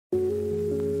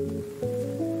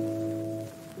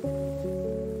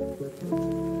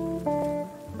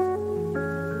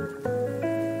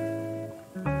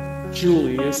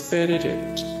Julius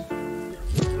Benedict.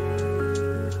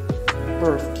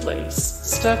 Birthplace,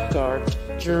 Stuttgart,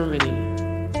 Germany.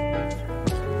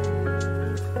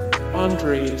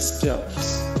 Andreas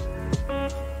Delfs.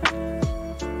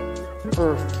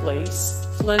 Birthplace,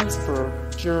 Flensburg,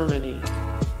 Germany.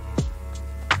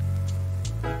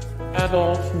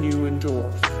 Adolf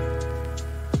Neuendorff.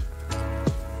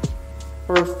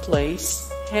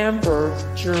 Birthplace, Hamburg,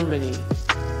 Germany.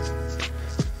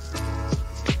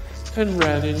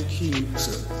 Conradin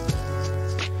Kreutzer.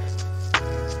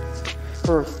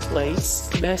 Birthplace,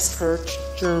 Meschert,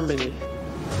 Germany.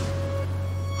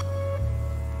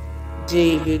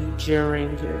 David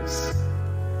Geringes.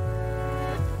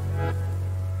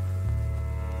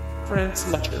 Franz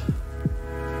Lachner.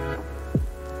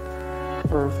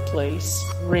 Birthplace,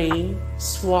 Rhein,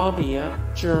 Swabia,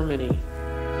 Germany.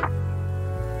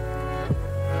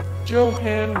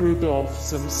 Johann Rudolf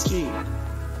Zumstein.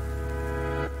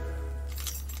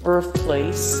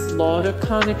 Birthplace, Lauda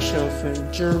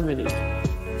Königshofen, Germany.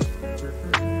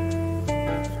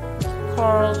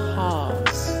 Karl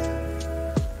Haas.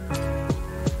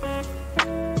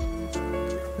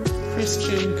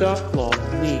 Christian Gottlob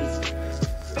Neef.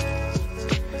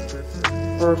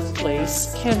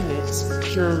 Birthplace, Chemnitz,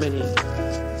 Germany.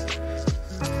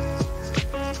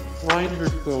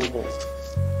 Reinhard Goebel.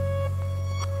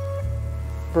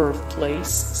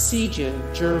 Birthplace, Siegen,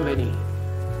 Germany.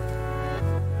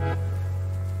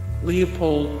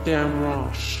 Leopold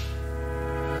Damrosch.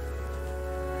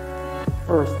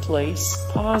 Birthplace,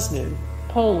 Poznan,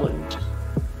 Poland.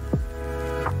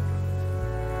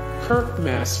 Kurt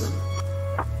Masser.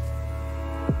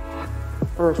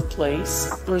 Birthplace,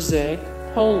 Brzeg,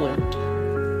 Poland.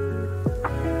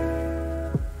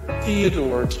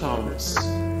 Theodore Thomas.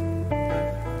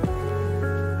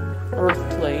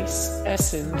 Birthplace,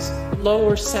 Esens,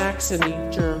 Lower Saxony,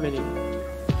 Germany.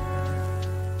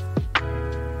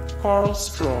 Karl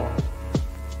Straube.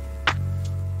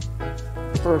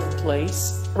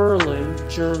 Birthplace, Berlin,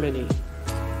 Germany.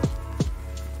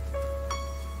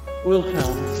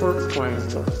 Wilhelm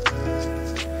Furtwngler.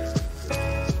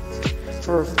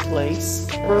 Birthplace,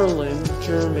 Berlin,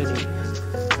 Germany.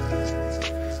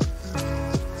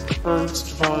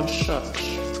 Ernst von Schuch.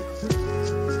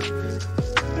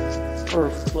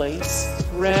 Birthplace,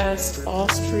 Graz,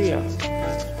 Austria.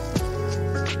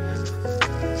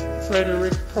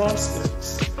 Frederik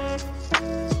Prausnitz.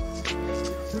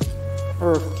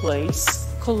 Birthplace,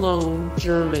 Cologne,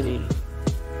 Germany.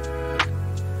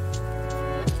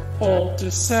 Paul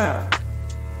de Sac.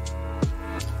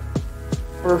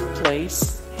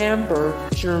 Birthplace, Hamburg,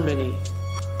 Germany.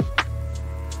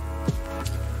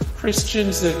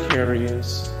 Christian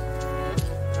Zacharias.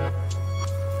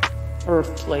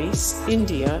 Birthplace,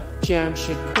 India,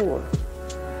 Jamshedpur.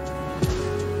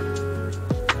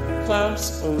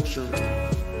 Claus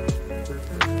Ogerman.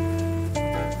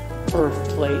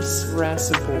 Birthplace,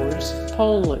 Raciborz,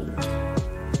 Poland.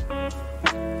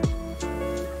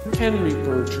 Henri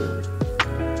Berger.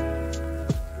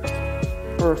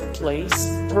 Birthplace,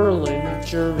 Berlin,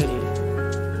 Germany.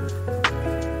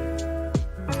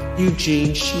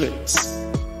 Eugene Schmitz.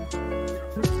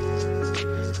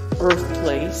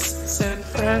 Birthplace, San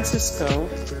Francisco,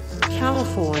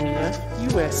 California,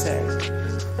 USA.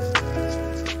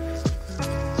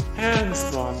 Hans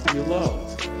von Bülow.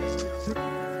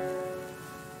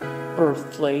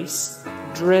 Birthplace,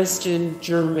 Dresden,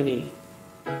 Germany.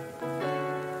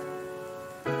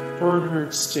 Bernhard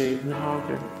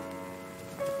Stavenhagen.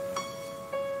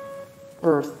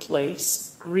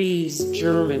 Birthplace, Ries,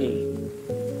 Germany.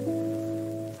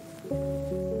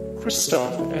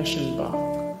 Christoph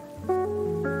Eschenbach.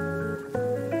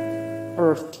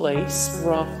 Birthplace,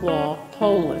 Wrocław,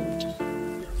 Poland.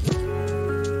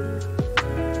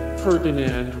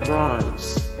 Ferdinand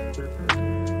Ries.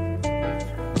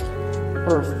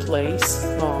 Birthplace,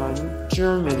 Bonn,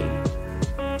 Germany.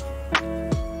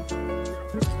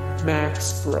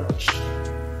 Max Bruch.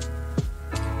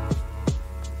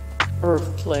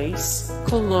 Birthplace,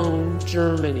 Cologne,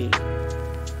 Germany.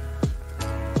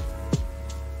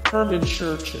 Hermann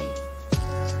Scherchen.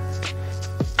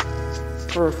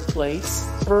 Birthplace,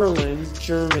 Berlin,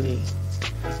 Germany.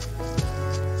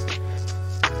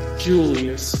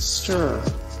 Julius Stern.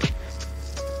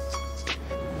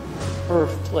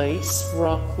 Birthplace,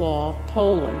 Wrocław,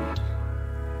 Poland.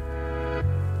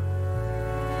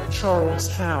 Charles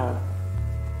Howe.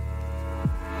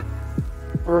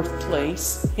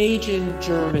 Birthplace, Hagen,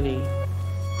 Germany.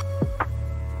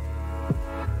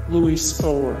 Louis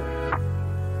Spohr.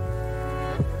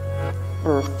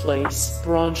 Birthplace,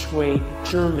 Braunschweig,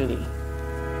 Germany.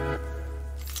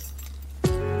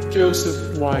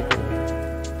 Joseph Weigel.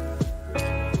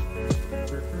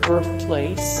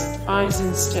 Birthplace,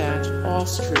 Eisenstadt,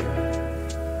 Austria.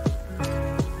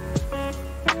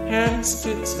 Hans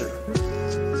Spitzer.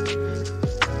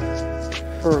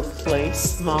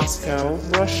 Birthplace, Moscow,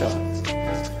 Russia.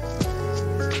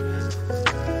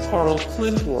 Karl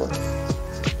Klindworth.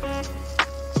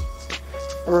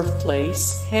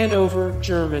 Birthplace, Hanover,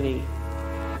 Germany.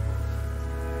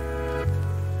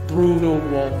 Bruno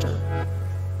Walter.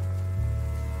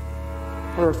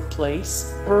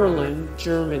 Birthplace, Berlin,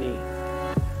 Germany.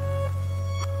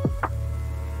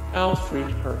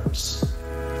 Alfred Hertz.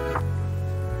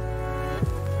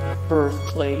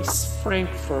 Birthplace,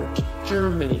 Frankfurt,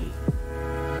 Germany.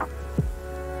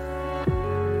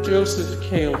 Joseph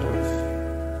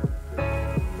Keilwerth.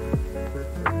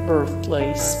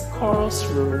 Birthplace,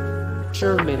 Karlsruhe,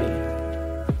 Germany.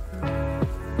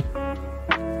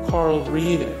 Karl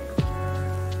Richter.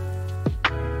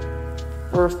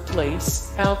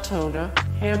 Birthplace, Altona,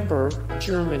 Hamburg,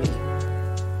 Germany.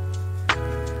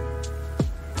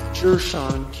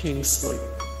 Gershon Kingsley.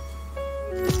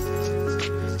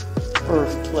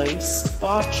 Birthplace,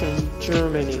 Bochum,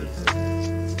 Germany.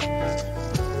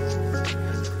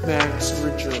 Max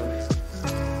Richter.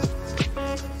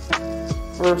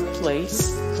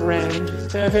 Birthplace, Grand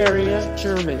Bavaria,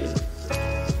 Germany.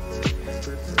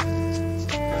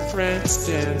 Franz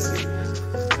Danzi.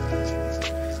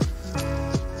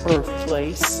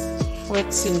 Birthplace,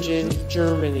 Schwetzingen,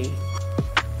 Germany.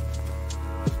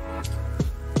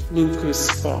 Lukas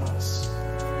Foss.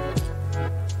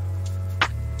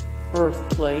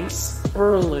 Birthplace,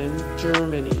 Berlin,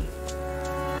 Germany.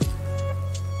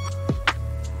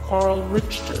 Karl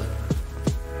Richter.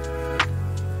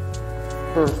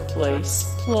 Birthplace,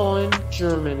 Plauen,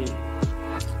 Germany.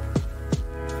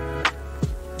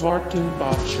 Martin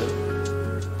Bacher.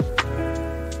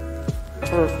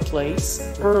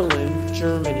 Birthplace, Berlin,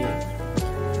 Germany.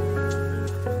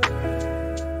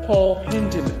 Paul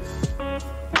Hindemith.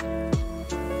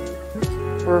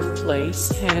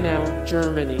 Birthplace, Hanau,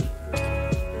 Germany.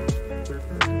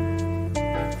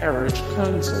 Erich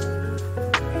Kunzel.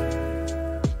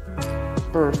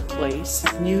 Birthplace,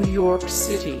 New York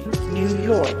City, New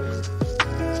York.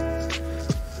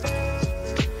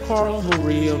 Karl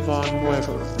Maria von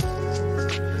Weber.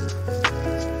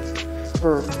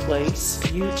 Birthplace,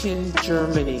 Eutin,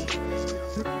 Germany.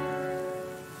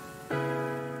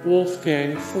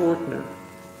 Wolfgang Fortner.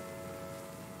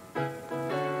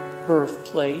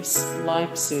 Birthplace,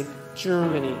 Leipzig,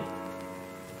 Germany.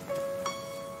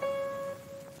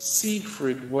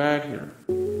 Siegfried Wagner.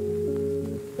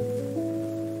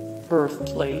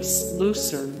 Birthplace,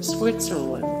 Lucerne,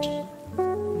 Switzerland.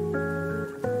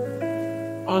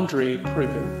 Andre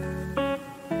Pribben.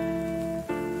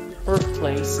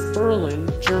 Birthplace, Berlin,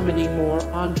 Germany. More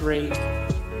Andre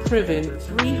Pribben,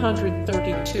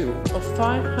 332 of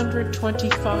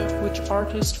 525. Which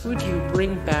artist would you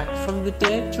bring back from the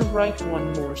dead to write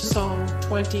one more song?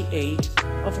 28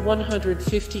 of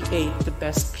 158. The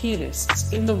best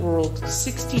pianists in the world.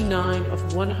 69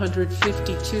 of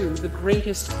 152. The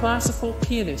greatest classical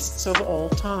pianists of all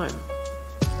time.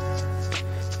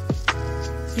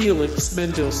 Felix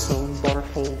Mendelssohn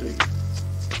Bartholdy.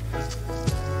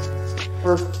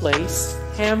 Birthplace,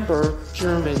 Hamburg,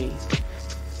 Germany.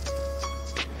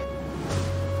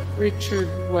 Richard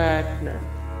Wagner.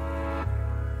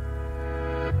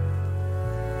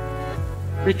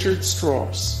 Richard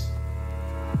Strauss.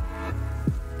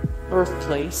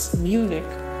 Birthplace, Munich,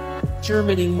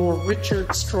 Germany. More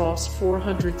Richard Strauss,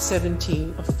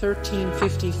 417 of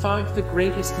 1355. The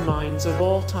greatest minds of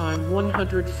all time.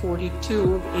 142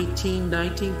 of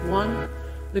 1891.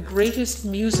 The greatest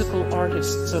musical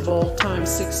artists of all time.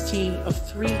 16 of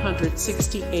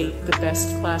 368. The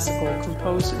best classical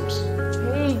composers.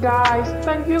 Hey guys,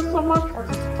 thank you so much for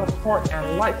the support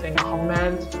and likes and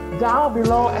comments down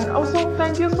below, and also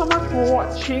thank you so much for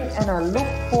watching, and I look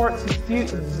forward to see you in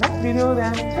the next video.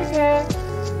 Then take care,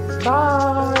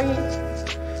 bye.